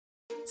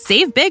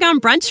Save big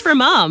on brunch for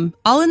mom,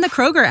 all in the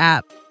Kroger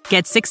app.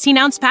 Get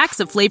 16-ounce packs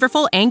of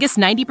flavorful Angus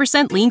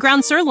 90% lean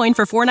ground sirloin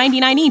for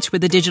 $4.99 each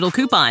with a digital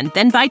coupon.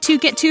 Then buy 2,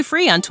 get 2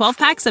 free on 12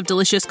 packs of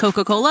delicious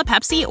Coca-Cola,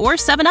 Pepsi, or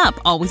 7-Up,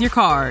 all with your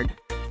card.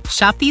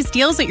 Shop these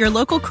deals at your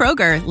local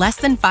Kroger, less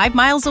than 5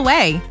 miles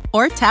away.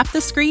 Or tap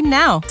the screen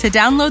now to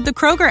download the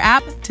Kroger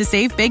app to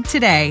save big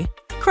today.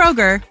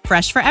 Kroger,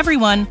 fresh for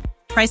everyone.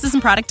 Prices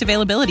and product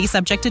availability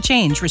subject to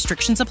change.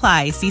 Restrictions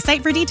apply. See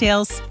site for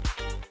details.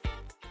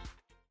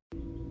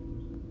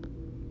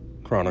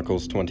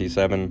 Chronicles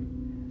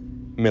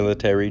 27.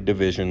 Military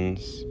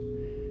divisions.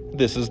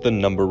 This is the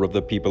number of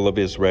the people of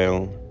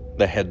Israel,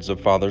 the heads of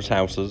fathers'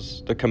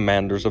 houses, the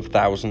commanders of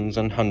thousands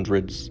and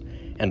hundreds,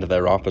 and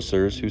their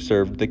officers who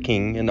served the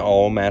king in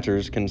all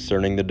matters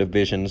concerning the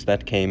divisions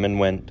that came and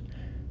went,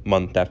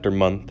 month after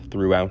month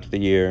throughout the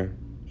year,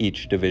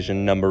 each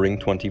division numbering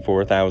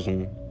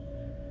 24,000.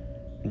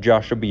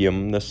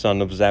 Joshabeam, the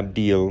son of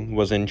Zabdiel,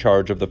 was in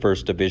charge of the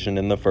first division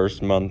in the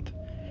first month.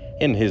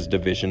 In his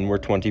division were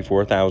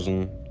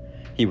 24,000.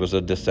 He was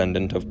a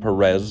descendant of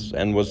Perez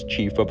and was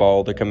chief of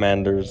all the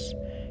commanders.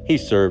 He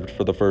served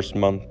for the first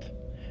month.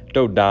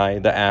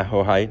 Dodai the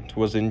Ahohite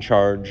was in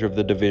charge of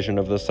the division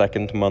of the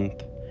second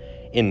month.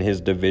 In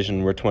his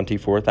division were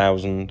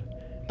 24,000.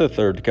 The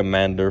third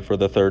commander for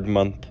the third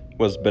month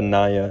was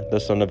Benaiah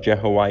the son of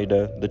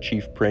Jehoiada, the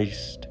chief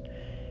priest.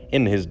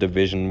 In his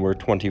division were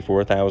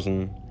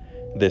 24,000.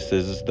 This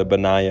is the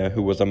Benaiah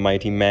who was a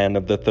mighty man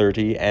of the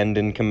 30 and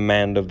in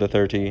command of the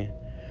 30.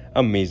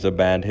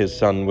 Ammizabad his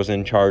son was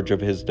in charge of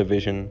his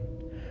division.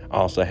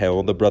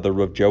 Asahel the brother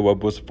of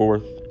Joab was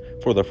fourth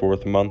for the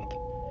fourth month,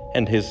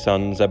 and his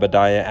son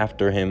Zebadiah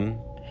after him.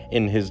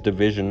 In his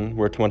division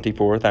were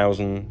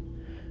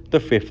 24,000. The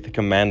fifth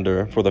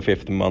commander for the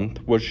fifth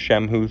month was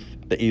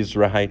Shamhuth the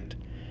Izrahite.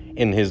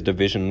 In his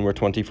division were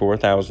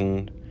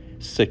 24,000.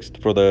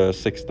 Sixth for the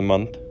sixth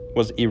month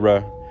was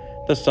Ira,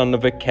 the son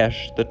of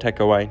Ikesh the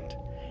Tekoite.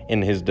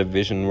 In his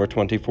division were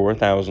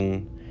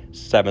 24,000.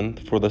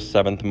 Seventh for the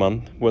seventh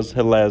month was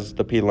Helez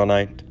the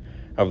Pelonite.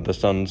 Of the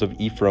sons of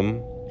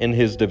Ephraim, in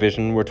his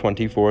division were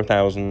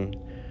 24,000.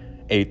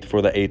 Eighth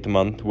for the eighth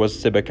month was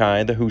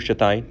Sibbecai the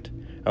Hushathite.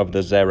 Of the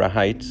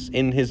Zerahites,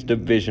 in his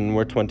division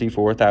were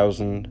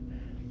 24,000.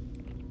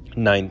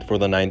 Ninth for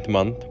the ninth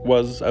month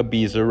was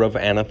Abiezer of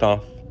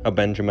Anathoth, a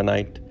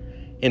Benjaminite.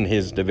 In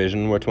his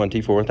division were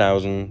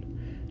 24,000.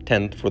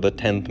 Tenth for the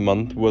 10th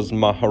month was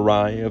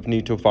Maharai of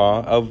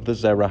Netophah of the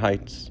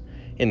Zerahites.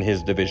 In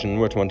his division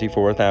were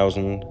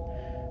 24,000.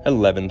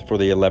 11th for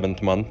the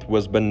 11th month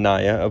was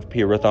Benaiah of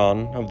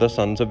Pirathon of the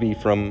sons of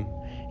Ephraim.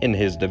 In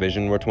his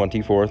division were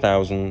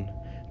 24,000.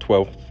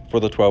 12th for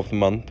the 12th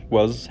month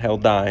was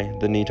Heldai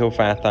the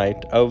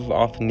Netophathite of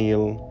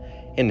Othniel.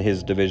 In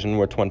his division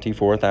were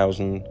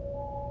 24,000.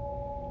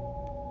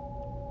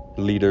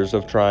 Leaders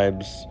of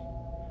tribes.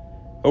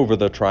 Over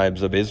the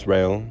tribes of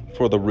Israel,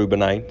 for the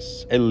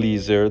Reubenites,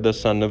 Eliezer the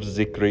son of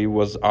Zikri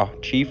was a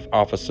chief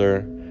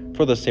officer.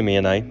 For the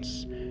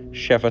Simeonites,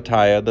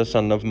 Shephatiah the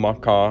son of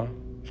Makkah.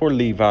 For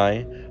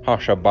Levi,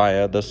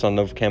 Hashabiah the son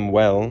of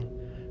Kemuel.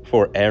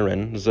 For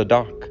Aaron,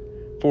 Zadok.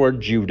 For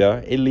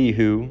Judah,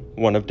 Elihu,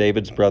 one of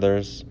David's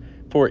brothers.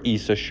 For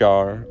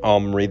Issachar,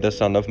 Omri the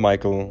son of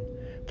Michael.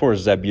 For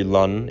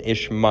Zebulun,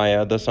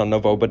 Ishmaiah the son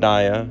of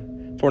Obadiah.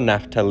 For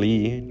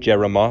Naphtali,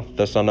 Jeremoth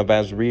the son of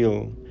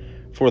Azriel.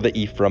 For the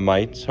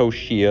Ephraimites,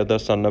 Hoshea the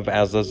son of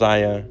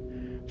Azaziah.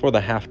 For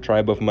the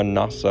half-tribe of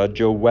Manasseh,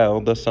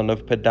 Joel the son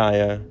of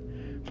Pedaiah.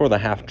 For the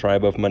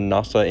half-tribe of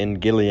Manasseh in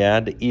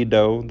Gilead,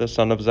 Edo the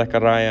son of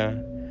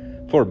Zechariah.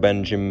 For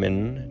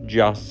Benjamin,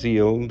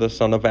 Jaasiel the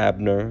son of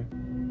Abner.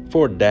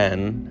 For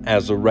Dan,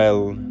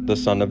 Azarel the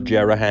son of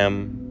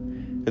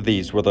Jeraham.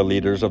 These were the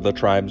leaders of the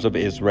tribes of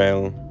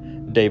Israel.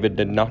 David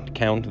did not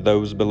count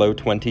those below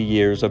 20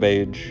 years of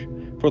age,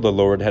 for the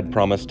Lord had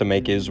promised to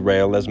make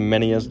Israel as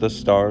many as the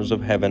stars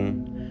of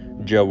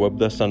heaven. Joab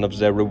the son of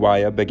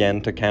Zeruiah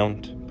began to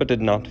count, but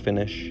did not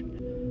finish.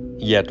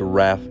 Yet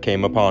wrath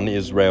came upon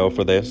Israel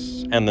for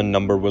this, and the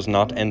number was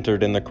not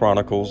entered in the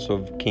chronicles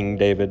of King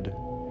David.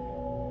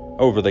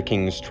 Over the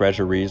king's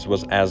treasuries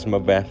was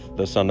Asmaveth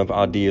the son of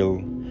Adil,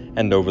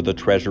 and over the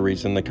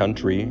treasuries in the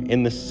country,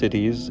 in the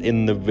cities,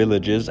 in the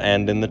villages,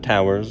 and in the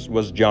towers,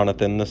 was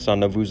Jonathan the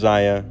son of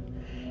Uzziah.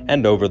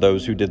 And over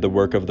those who did the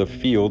work of the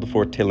field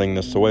for tilling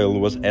the soil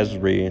was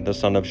Ezri the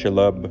son of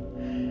Shelub.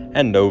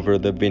 And over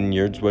the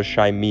vineyards was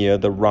Shimea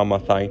the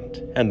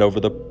Ramathite. And over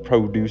the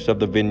produce of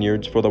the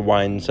vineyards for the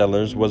wine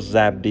cellars was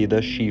Zabdi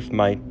the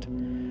Shephmite.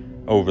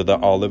 Over the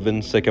olive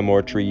and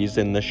sycamore trees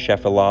in the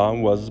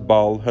Shephelah was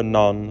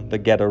Baal-Hanan the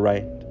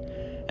Gederite.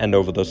 And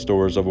over the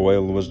stores of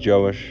oil was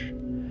Joash.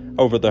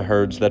 Over the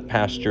herds that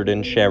pastured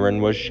in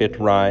Sharon was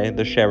Shitrai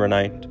the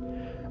Sharonite.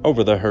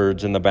 Over the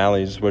herds in the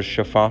valleys was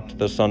Shaphat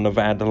the son of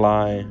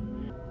Adlai.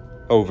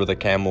 Over the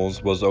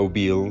camels was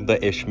Obil the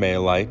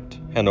Ishmaelite,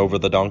 and over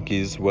the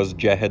donkeys was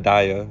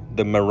Jehediah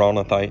the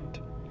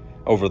Meronothite.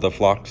 Over the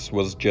flocks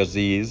was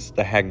Jaziz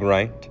the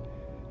Hagrite.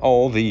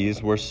 All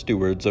these were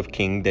stewards of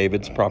King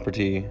David's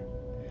property.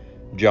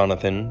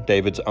 Jonathan,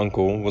 David's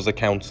uncle, was a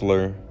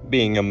counselor,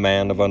 being a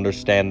man of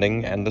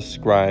understanding and a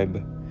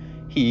scribe.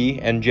 He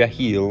and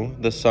Jehiel,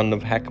 the son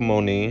of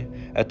Hachmoni,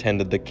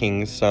 attended the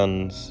king's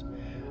sons.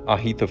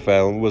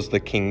 Ahithophel was the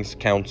king's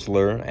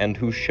counselor, and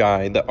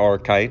Hushai the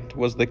Archite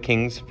was the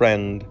king's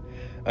friend.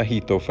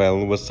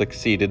 Ahithophel was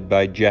succeeded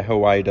by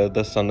Jehoiada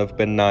the son of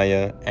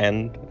Benaiah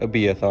and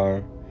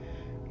Abiathar.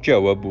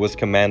 Joab was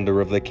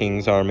commander of the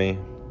king's army.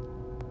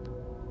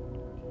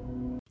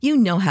 You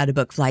know how to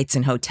book flights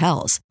and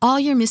hotels. All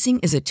you're missing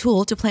is a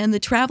tool to plan the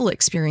travel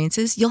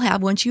experiences you'll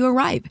have once you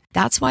arrive.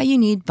 That's why you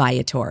need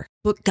Viator.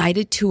 Book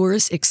guided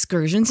tours,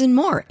 excursions, and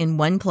more in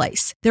one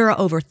place. There are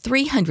over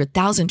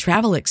 300,000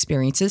 travel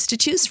experiences to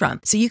choose from,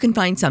 so you can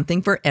find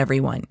something for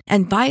everyone.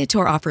 And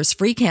Viator offers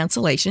free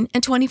cancellation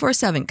and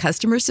 24/7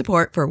 customer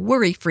support for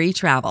worry-free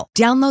travel.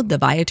 Download the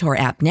Viator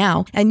app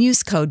now and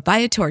use code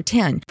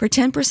Viator10 for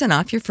 10%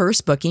 off your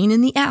first booking in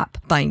the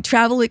app. Find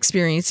travel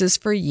experiences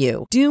for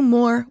you. Do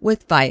more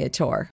with Viator.